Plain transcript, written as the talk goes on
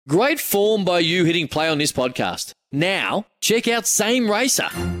Great form by you hitting play on this podcast. Now, check out Same Racer,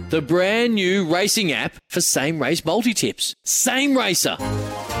 the brand new racing app for same race multi-tips. Same Racer.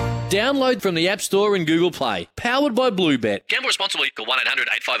 Download from the App Store and Google Play. Powered by Bluebet. Gamble responsibly. Call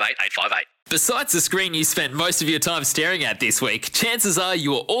 1-800-858-858. Besides the screen you spent most of your time staring at this week, chances are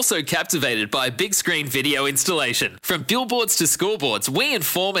you are also captivated by a big screen video installation. From billboards to scoreboards, we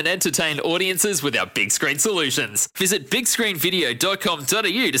inform and entertain audiences with our big screen solutions. Visit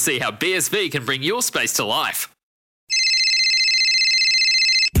bigscreenvideo.com.au to see how BSV can bring your space to life.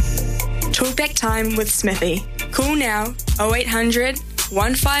 Talkback time with Smithy. Call now 0800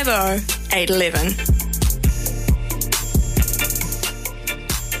 150 811.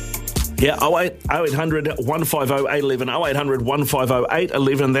 Yeah, 0800 150 811, 0800 150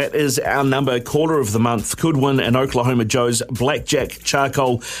 811. That is our number. Caller of the month could win an Oklahoma Joe's Blackjack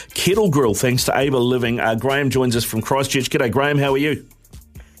Charcoal Kettle Grill, thanks to Able Living. Graham joins us from Christchurch. G'day, Graham. How are you?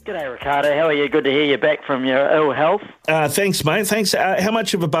 G'day, Ricardo. How are you? Good to hear you back from your ill health. Thanks, mate. Thanks. How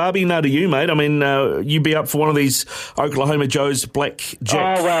much of a Barbie nut are you, mate? I mean, you be up for one of these Oklahoma Joe's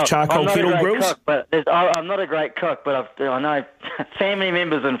Blackjack Charcoal Kettle Grills? I'm not a great cook, but I know family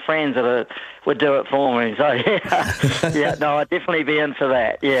members and friends that would do it for me. So, yeah, no, I'd definitely be in for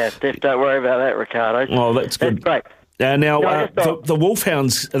that. Yeah, don't worry about that, Ricardo. Well, that's good. That's great. The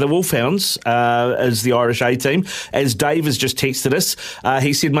Wolfhounds is the Irish A team. As Dave has just texted us,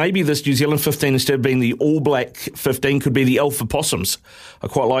 he said maybe this New Zealand 15, instead of being the All Black 15, could be the Alpha Possums. I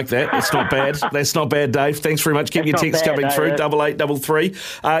quite like that. That's not bad. That's not bad, Dave. Thanks very much. Keep your text coming through,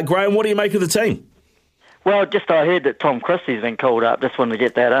 8833. Graham, what do you make of the team? Well, I heard that Tom Christie's been called up. Just wanted to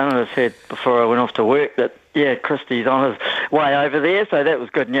get that on. I heard before I went off to work that, Christie's on his way over there. So that was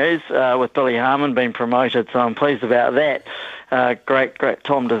good news with Billy Harmon being promoted. So I'm pleased about that. Great.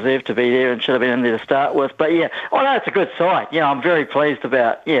 Tom deserved to be there and should have been in there to start with. But, it's a good side. I'm very pleased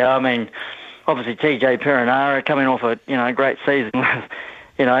about, obviously TJ Perenara coming off a, great season with,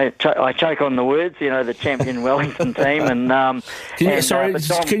 I choke on the words, the champion Wellington team. And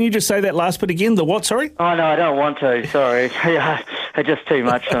can you just say that last bit again? The what, sorry? Oh, no, I don't want to, sorry. It's just too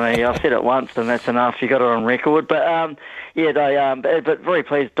much for me. I've said it once and that's enough. You got it on record. But, but very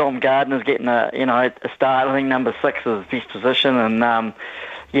pleased Dom Gardner's getting a start. I think number 6 is his best position. And,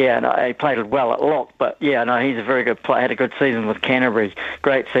 he played well at lock, but he's a very good player. Had a good season with Canterbury,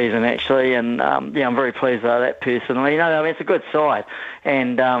 great season actually, and I'm very pleased about that personally. It's a good side,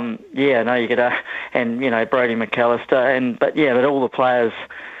 and you get Brody McAllister, but all the players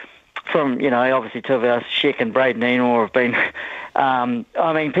from obviously Tuvia Sheck and Braden Enor have been.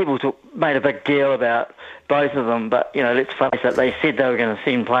 People made a big deal about both of them, but let's face it, they said they were going to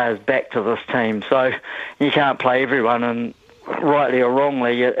send players back to this team, so you can't play everyone and. Rightly or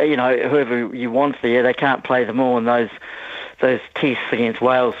wrongly, whoever you want there, they can't play them all in those tests against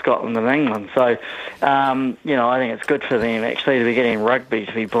Wales, Scotland and England. So, I think it's good for them actually to be getting rugby,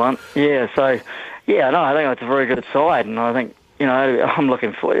 to be blunt. I think it's a very good side, and I think, I'm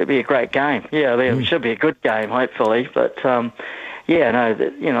looking for it to be a great game. It should be a good game, hopefully. But, I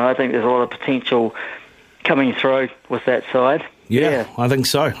think there's a lot of potential coming through with that side. Yeah, I think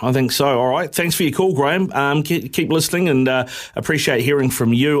so. All right. Thanks for your call, Graham. Keep listening and appreciate hearing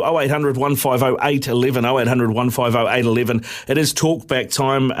from you. 0800 150 811, 0800 150 811. It is talkback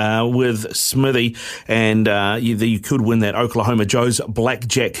time with Smithy, and you could win that Oklahoma Joe's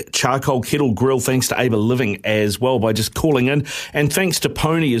Blackjack Charcoal Kettle Grill, thanks to Able Living as well, by just calling in. And thanks to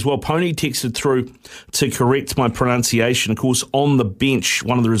Pony as well. Pony texted through to correct my pronunciation. Of course, on the bench,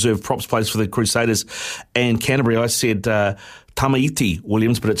 one of the reserve props players for the Crusaders and Canterbury, I said... Tamaiti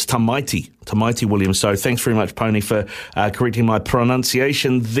Williams, but it's Tamaiti Williams. So thanks very much, Pony, for correcting my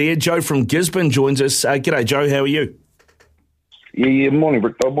pronunciation there. Joe from Gisborne joins us. G'day, Joe. How are you? Yeah. Morning,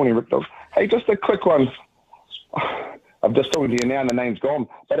 Rick Dog. Hey, just a quick one. I'm just talking to you now and the name's gone.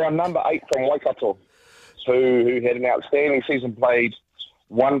 But our number 8 from Waikato, who had an outstanding season, played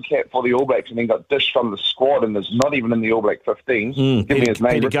one cap for the All Blacks and then got dished from the squad and is not even in the All Black 15. Give me his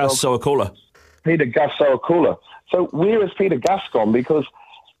name. Peter Gus Soakula. Peter Gus Soakula. So where is Peter Gus gone? Because,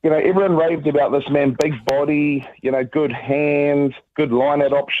 everyone raved about this man, big body, good hands, good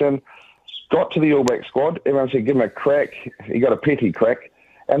line-out option. Got to the All Black squad. Everyone said, give him a crack. He got a petty crack.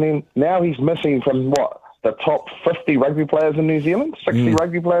 And then now he's missing from, the top 50 rugby players in New Zealand? 60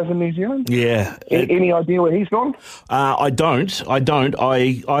 rugby players in New Zealand? Yeah. Any idea where he's gone? I don't.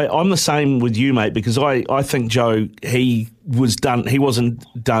 I'm the same with you, mate, because I think, Joe, he wasn't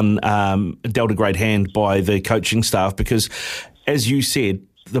done dealt a great hand by the coaching staff because, as you said,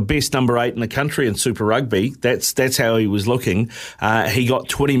 the best number 8 in the country in Super Rugby. That's how he was looking. He got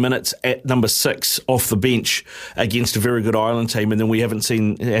 20 minutes at number 6 off the bench against a very good Ireland team, and then we haven't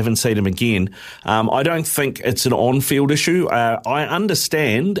seen him again. I don't think it's an on-field issue. I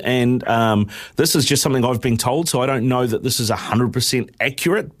understand, and this is just something I've been told, so I don't know that this is 100%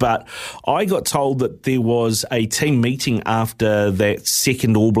 accurate, but I got told that there was a team meeting after that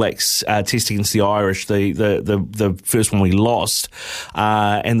second All Blacks test against the Irish, the first one we lost,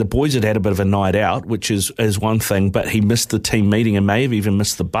 and the boys had a bit of a night out, which is one thing, but he missed the team meeting and may have even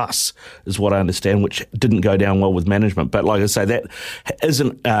missed the bus, is what I understand, which didn't go down well with management. But like I say, that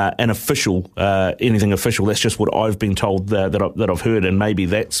isn't an official, anything official. That's just what I've been told that I've heard, and maybe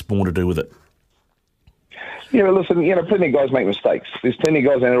that's more to do with it. Yeah, listen, plenty of guys make mistakes. There's plenty of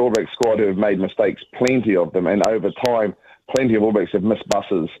guys in our All Black squad who have made mistakes, plenty of them, and over time, plenty of All Blacks have missed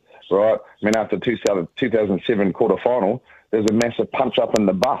buses, right? I mean, after 2007 quarter-final, there's a massive punch-up in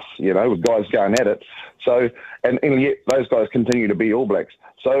the bus, with guys going at it. So, and yet those guys continue to be All Blacks.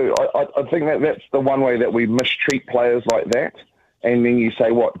 So I think that's the one way that we mistreat players like that, and then you say,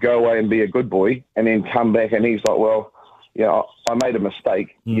 go away and be a good boy, and then come back and he's like, well, I made a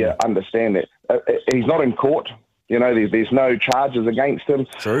mistake. Yeah, understand that. He's not in court. There's no charges against him.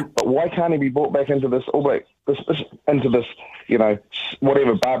 True. But why can't he be brought back into this All Black, into this,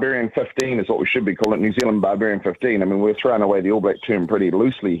 whatever, Barbarian 15 is what we should be calling it, New Zealand Barbarian 15. I mean, we're throwing away the All Black term pretty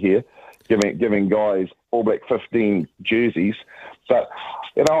loosely here, giving guys All Black 15 jerseys. But,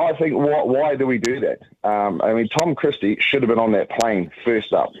 I think, why do we do that? I mean, Tom Christie should have been on that plane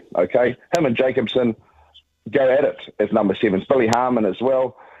first up, okay? Him and Jacobson go at it as number 7s. Billy Harmon as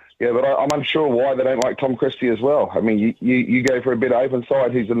well. Yeah, but I'm unsure why they don't like Tom Christie as well. I mean, you go for a better open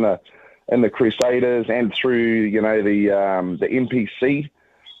side who's in the Crusaders and through the NPC.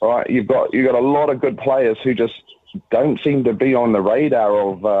 All right, you've got a lot of good players who just don't seem to be on the radar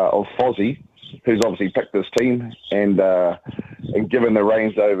of Fozzie, who's obviously picked this team and given the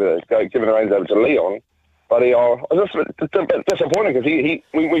reins over to Leon. But it's a bit disappointing because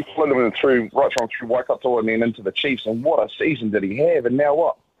we followed him through Waikato and then into the Chiefs, and what a season did he have? And now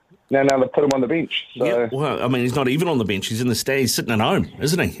what? Now they put him on the bench. So. Yeah, well, I mean, he's not even on the bench. He's in the stand. He's sitting at home,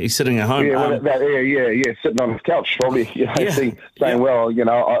 isn't he? He's sitting at home. Yeah, sitting on his couch probably, saying, well,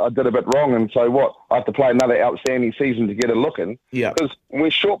 I did a bit wrong, and so what? I have to play another outstanding season to get a look in. Yeah. Because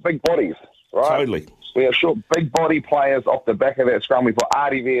we're short big bodies, right? Totally. We are short big body players off the back of that scrum. We put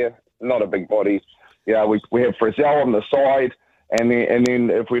Artie there, not a big body. We have Frizzell on the side, and then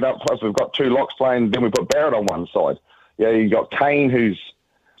if we've got two locks playing, then we put Barrett on one side. Yeah, you got Kane, who's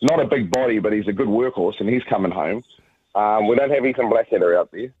not a big body, but he's a good workhorse, and he's coming home. We don't have Ethan Blackadder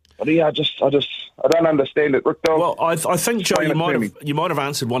out there. But yeah, I don't understand it, Rick Dog. Well, I think, Joe, you might have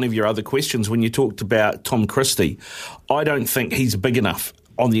answered one of your other questions when you talked about Tom Christie. I don't think he's big enough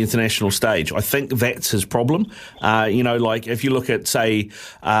on the international stage. I think that's his problem. Like if you look at, say,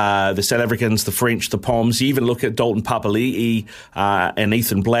 the South Africans, the French, the Poms, you even look at Dalton Papali'i and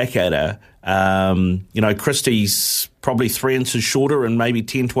Ethan Blackadder, Christie's probably 3 inches shorter and maybe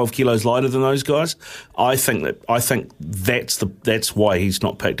 10, 12 kilos lighter than those guys. I think that's why he's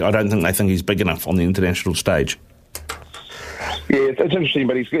not picked. I don't think they think he's big enough on the international stage. Yeah, it's interesting,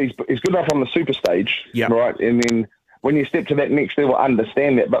 but he's good enough on the super stage, right? And then when you step to that next level,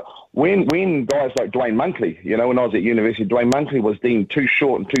 understand that. But when guys like Dwayne Monkley, when I was at university, Dwayne Monkley was deemed too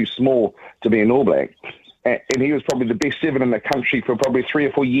short and too small to be an All Black. And he was probably the best 7 in the country for probably 3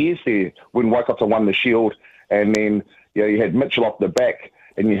 or 4 years there when Waikato won the Shield. And then you had Mitchell off the back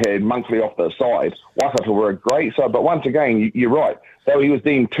and you had Monkley off the side. Waikato were a great side. But once again, you're right. Though he was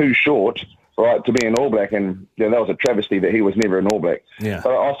deemed too short, right, to be an All Black, and that was a travesty that he was never an All Black. Yeah.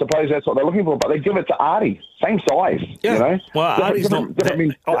 But I suppose that's what they're looking for. But they give it to Artie, same size. Yeah. Well, Artie's not.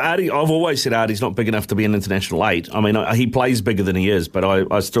 Artie, I've always said Artie's not big enough to be an international 8. I mean, he plays bigger than he is, but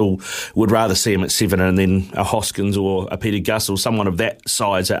I still would rather see him at 7 and then a Hoskins or a Peter Gus or someone of that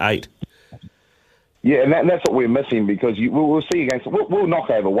size at 8. Yeah, and that's what we're missing because we'll see against. We'll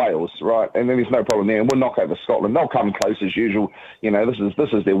knock over Wales, right? And then there's no problem there. And we'll knock over Scotland. They'll come close as usual. This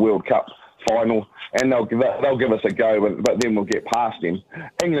is their World Cup final, and they'll give us a go, but then we'll get past them.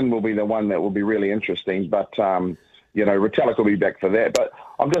 England will be the one that will be really interesting, but Retallick will be back for that. But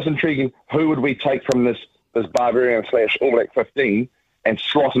I'm just intriguing. Who would we take from this Barbarian / All Black 15 and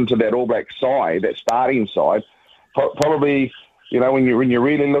slot into that All Black side, that starting side? Probably, when you're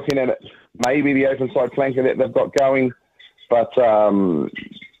really looking at it, maybe the open side flanker that they've got going, but I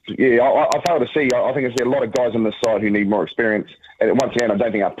fail to see. I think there's a lot of guys on this side who need more experience. And once again, I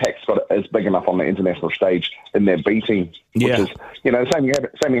don't think our pack's is big enough on the international stage in their B team. Which is, the same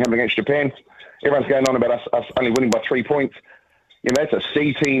thing happened against Japan. Everyone's going on about us only winning by 3 points. that's a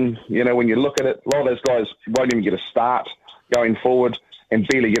C team. When you look at it, a lot of those guys won't even get a start going forward and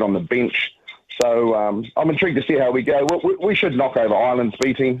barely get on the bench. So I'm intrigued to see how we go. We should knock over Ireland's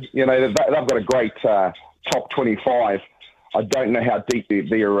B team. They've got a great top 25. I don't know how deep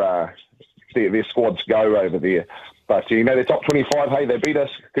their squads go over there. But, they're top 25. Hey, they beat us.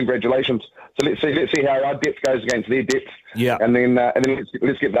 Congratulations. So let's see how our depth goes against their depth. Yeah. And then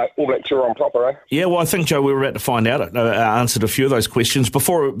let's get that All Black tour on top, right? Yeah, well, I think, Joe, we were about to find out. Answered a few of those questions.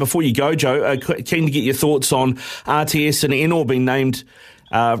 Before you go, Joe, keen to get your thoughts on RTS and Ennor being named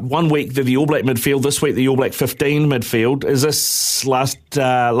 1 week the All Black midfield, this week the All Black 15 midfield. Is this last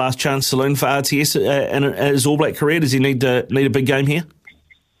chance saloon for RTS in his All Black career? Does he need a big game here?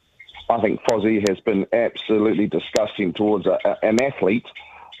 I think Fozzie has been absolutely disgusting towards an athlete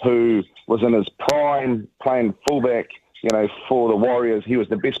who was in his prime playing fullback, for the Warriors. He was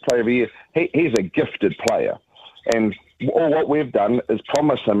the best player of the year. He's a gifted player. And all what we've done is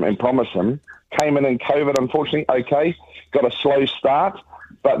promise him. Came in COVID, unfortunately, okay, got a slow start,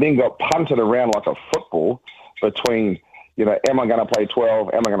 but then got punted around like a football between, am I going to play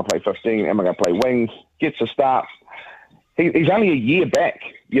 12? Am I going to play 15? Am I going to play wings? Gets a start. He's only a year back,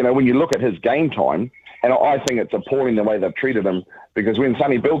 when you look at his game time, and I think it's appalling the way they've treated him, because when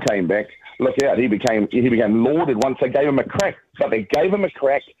Sonny Bill came back, look out, he became lauded once they gave him a crack. But they gave him a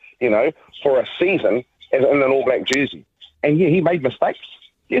crack, for a season in an All Black jersey. And yeah, he made mistakes.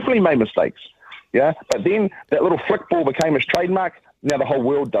 Definitely made mistakes. Yeah, but then that little flick ball became his trademark. Now the whole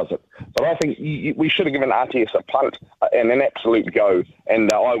world does it. But I think we should have given RTS a punt and an absolute go.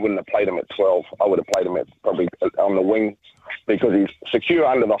 And I wouldn't have played him at 12. I would have played him at probably on the wing, because he's secure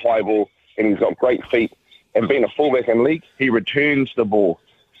under the high ball and he's got great feet. And being a fullback in league, he returns the ball.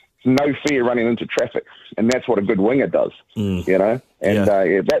 No fear running into traffic, and that's what a good winger does, And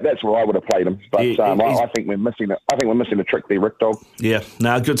that's where I would have played him. But I think we're missing it. I think we're missing a trick there, Rick Dog. Yeah,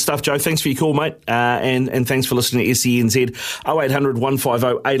 good stuff, Joe. Thanks for your call, mate, and thanks for listening to SENZ. 0800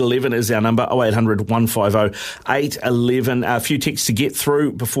 150 811 is our number. 0800 150 811. A few texts to get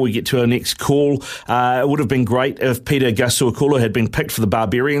through before we get to our next call. It would have been great if Peter Gasuakula had been picked for the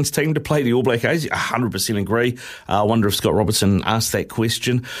Barbarians team to play the All Black A's. 100% agree. I wonder if Scott Robertson asked that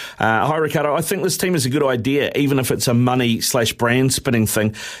question. Hi, Ricardo. I think this team is a good idea, even if it's a money/brand spinning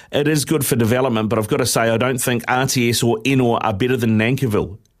thing. It is good for development, but I've got to say, I don't think RTS or Ennor are better than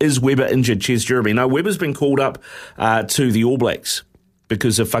Nankivell. Is Weber injured? Cheers, Jeremy. No, Weber's been called up to the All Blacks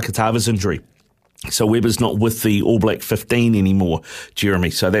because of Fakatava's injury. So Weber's not with the All Black 15 anymore, Jeremy.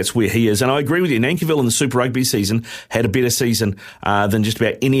 So that's where he is. And I agree with you. Nankivell in the Super Rugby season had a better season than just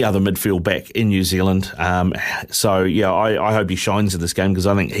about any other midfield back in New Zealand. So, yeah, I hope he shines in this game, because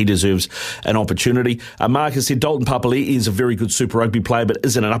I think he deserves an opportunity. Mark has said Dalton Papali'i is a very good Super Rugby player, but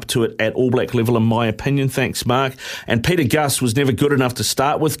isn't up to it at All Black level, in my opinion. Thanks, Mark. And Peter Gus was never good enough to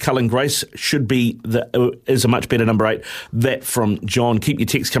start with. Cullen Grace is a much better number 8. That from John. Keep your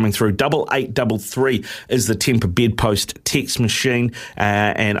texts coming through. 8833 is the Temper Bedpost text machine,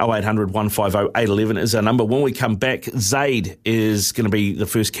 and 0800 150 811 is our number. When we come back, Zaid is going to be the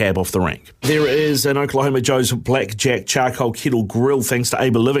first cab off the rank. There is an Oklahoma Joe's Blackjack Charcoal Kettle Grill, thanks to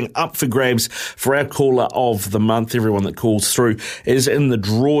Able Living, up for grabs for our caller of the month. Everyone that calls through is in the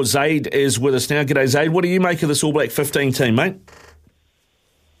draw. Zaid is with us now. G'day, Zaid. What do you make of this All Black 15 team, mate?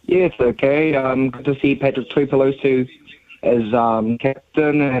 Yeah, it's okay. Good to see Patrick Tuipulotu as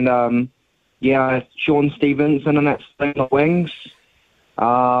captain, and Sean Stevenson and that thing on wings.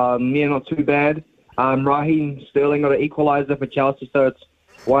 Not too bad. Raheem Sterling got an equaliser for Chelsea, so it's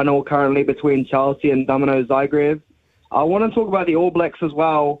 1-1 currently between Chelsea and Dinamo Zagreb. I want to talk about the All Blacks as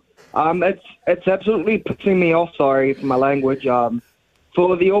well. It's absolutely pissing me off, sorry for my language.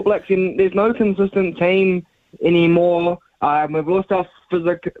 For the All Blacks, there's no consistent team anymore. We've lost our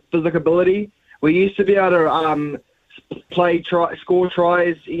physicability. We used to be able to score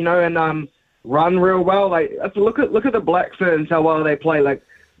tries, and run real well. Look at the Black Ferns, how well they play. Like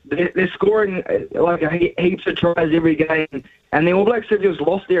they're scoring like heaps of tries every game, and the All Blacks have just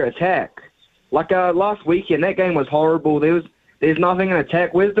lost their attack. Like last weekend, that game was horrible. There's nothing in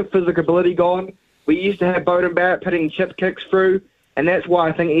attack. Where's the physicability gone? We used to have Beauden Barrett putting chip kicks through, and that's why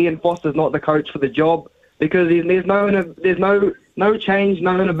I think Ian Foster's not the coach for the job, because there's no change,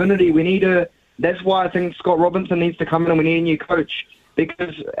 no innovativity. That's why I think Scott Robinson needs to come in, and we need a new coach,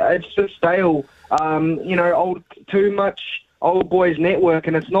 because it's just stale. Too much old boys network,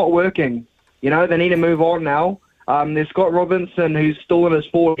 and it's not working. They need to move on now. There's Scott Robinson, who's still in his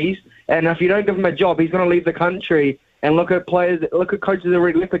 40s, and if you don't give him a job, he's going to leave the country. And look at coaches that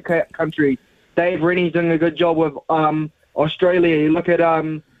already left the country. Dave Rennie's doing a good job with Australia. You look at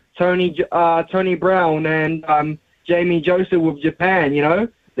Tony Brown, and Jamie Joseph with Japan, you know.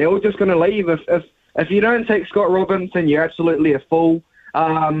 They're all just going to leave. If you don't take Scott Robinson, you're absolutely a fool.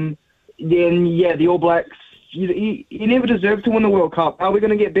 Then, yeah, the All Blacks, you never deserved to win the World Cup. How are we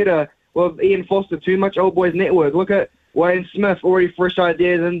going to get better with Ian Foster, too much Old Boys Network? Look at Wayne Smith, already fresh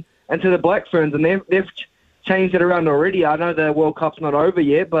ideas into the Black Ferns, and they've changed it around already. I know the World Cup's not over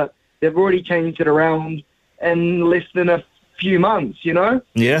yet, but they've already changed it around in less than a few months, you know?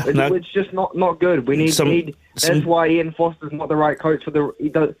 Yeah. It's just not good. We need that's why Ian Foster's not the right coach he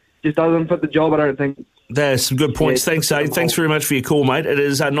just doesn't fit the job, I don't think. There's some good points. Yeah, Thanks, Aid. Thanks very much for your call, mate. It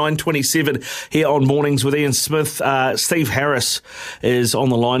is 9:27 here on Mornings with Ian Smith. Steve Harris is on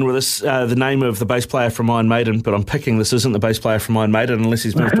the line with us, the name of the bass player from Iron Maiden, but I'm picking this isn't the bass player from Iron Maiden unless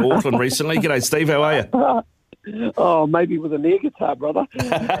he's moved to Auckland recently. G'day, Steve. How are you? Oh, maybe with an air guitar, brother.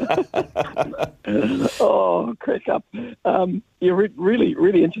 Oh, crack up. Yeah, really,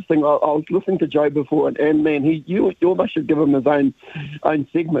 really interesting. I was listening to Joe before, and man, you almost should give him his own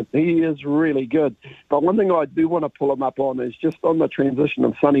segment. He is really good. But one thing I do want to pull him up on is just on the transition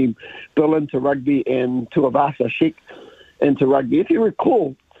of Sonny Bill into rugby and Tuivasa Sheck into rugby. If you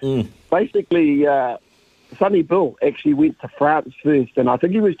recall, basically, Sonny Bill actually went to France first, and I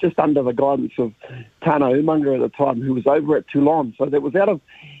think he was just under the guidance of Tana Umaga at the time, who was over at Toulon. So that was out of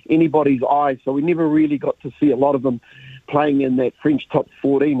anybody's eyes, so we never really got to see a lot of them playing in that French top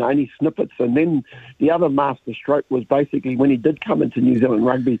 14, only snippets. And then the other master stroke was basically when he did come into New Zealand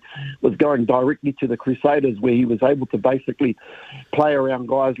rugby, was going directly to the Crusaders, where he was able to basically play around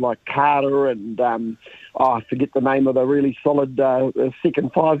guys like Carter and I forget the name of the really solid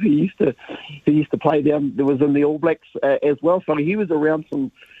second five who used to play down. There was in the All Blacks as well. So he was around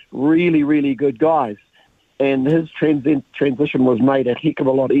some really, really good guys, and his transition was made a heck of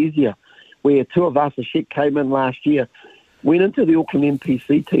a lot easier. Where Tuivasa Sheck came in last year, went into the Auckland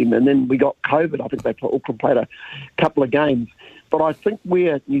NPC team, and then we got COVID. I think Auckland played a couple of games. But I think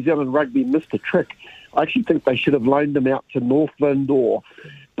where New Zealand rugby missed a trick, I actually think they should have loaned him out to Northland or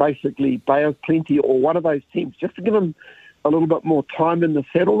basically Bay of Plenty or one of those teams, just to give him a little bit more time in the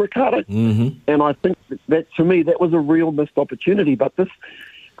saddle, Ricardo. Mm-hmm. And I think that, to me, that was a real missed opportunity. But this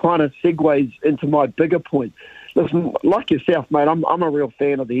kind of segues into my bigger point. Listen, like yourself, mate, I'm a real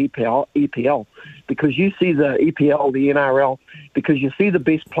fan of the EPL because you see the EPL, the NRL, because you see the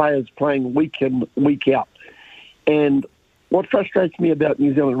best players playing week in, week out. And what frustrates me about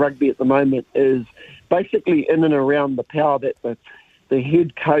New Zealand rugby at the moment is basically in and around the power that the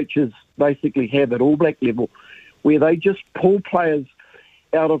head coaches basically have at All Black level, where they just pull players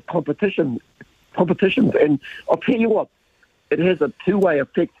out of competitions. And I'll tell you what, it has a two-way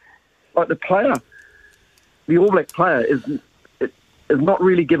effect. Like the All Black player is not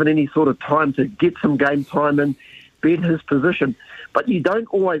really given any sort of time to get some game time and bed his position. But you don't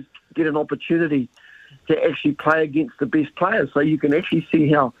always get an opportunity to actually play against the best players. So you can actually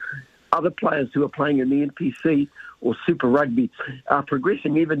see how other players who are playing in the NPC or Super Rugby are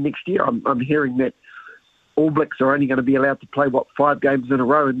progressing. Even next year, I'm hearing that All Blacks are only going to be allowed to play, 5 games in a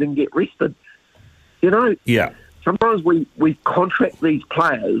row and then get rested. You know, yeah. Sometimes we contract these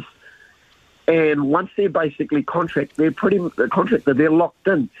players, and once they're basically they're contracted, they're locked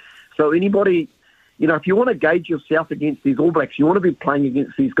in. So anybody, you know, if you want to gauge yourself against these All Blacks, you want to be playing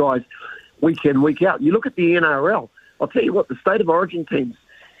against these guys week in, week out. You look at the NRL, I'll tell you what, the State of Origin teams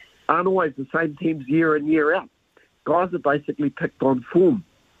aren't always the same teams year in, year out. Guys are basically picked on form,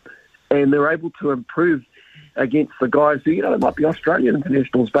 and they're able to improve against the guys who, you know, they might be Australian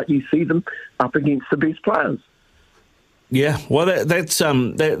internationals, but you see them up against the best players. Yeah, well, that's a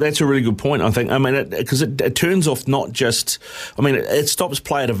really good point, I think. I mean, because it turns off not just... I mean, it stops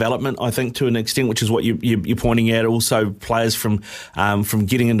player development, I think, to an extent, which is what you're pointing out. Also, players from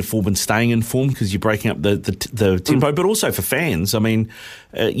getting into form and staying in form because you're breaking up the tempo, but also for fans. I mean,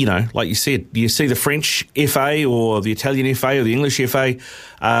 you know, like you said, you see the French FA or the Italian FA or the English FA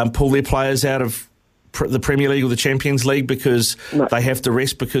pull their players out of the Premier League or the Champions League because they have to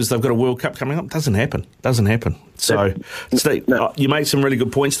rest because they've got a World Cup coming up. Doesn't happen. So, Steve, you made some really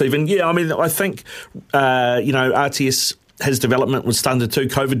good points, Stephen. Yeah, I mean, I think, you know, RTS, his development was stunted too.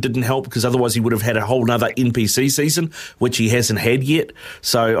 COVID didn't help because otherwise he would have had a whole nother NPC season, which he hasn't had yet.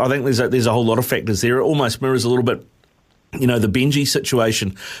 So I think there's a whole lot of factors there. It almost mirrors a little bit, you know, the Benji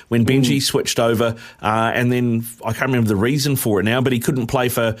situation when Benji switched over and then I can't remember the reason for it now, but he couldn't play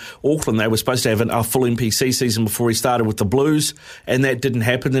for Auckland. They were supposed to have a full NPC season before he started with the Blues, and that didn't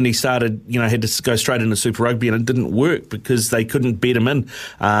happen. Then he started, you know, had to go straight into Super Rugby, and it didn't work because they couldn't bet him in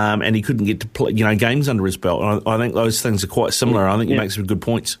and he couldn't get to play, you know, games under his belt. I think those things are quite similar. I think you make some good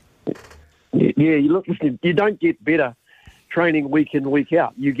points. Yeah, you don't get better training week in, week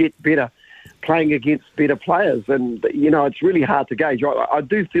out. You get better playing against better players. And, it's really hard to gauge. I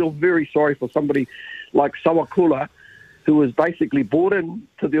do feel very sorry for somebody like Sawakula, who was basically brought in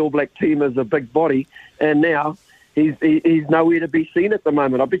to the All Black team as a big body, and now he's nowhere to be seen at the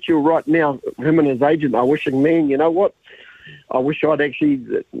moment. I bet you right now, him and his agent are wishing, man, you know what? I wish I'd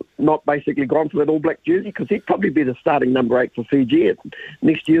actually not basically gone for that All Black jersey, because he'd probably be the starting number 8 for Fiji at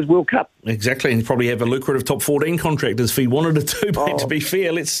next year's World Cup. Exactly, and he'd probably have a lucrative top 14 contract if he wanted it to, mate, to be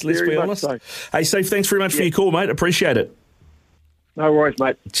fair. Let's be honest. So. Hey, Steve, thanks very much for your call, mate. Appreciate it. No worries,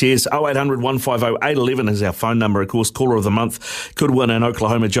 mate. Cheers. 0800 150 811 is our phone number. Of course, caller of the month could win an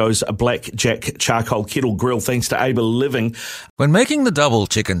Oklahoma Joe's Blackjack Charcoal Kettle Grill thanks to Able Living. When making the double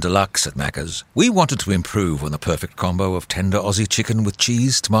chicken deluxe at Macca's, we wanted to improve on the perfect combo of tender Aussie chicken with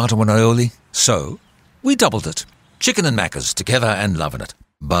cheese, tomato and aioli. So, we doubled it. Chicken and Macca's, together and loving it.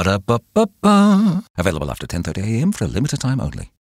 Ba-da-ba-ba-ba. Available after 10:30 a.m. for a limited time only.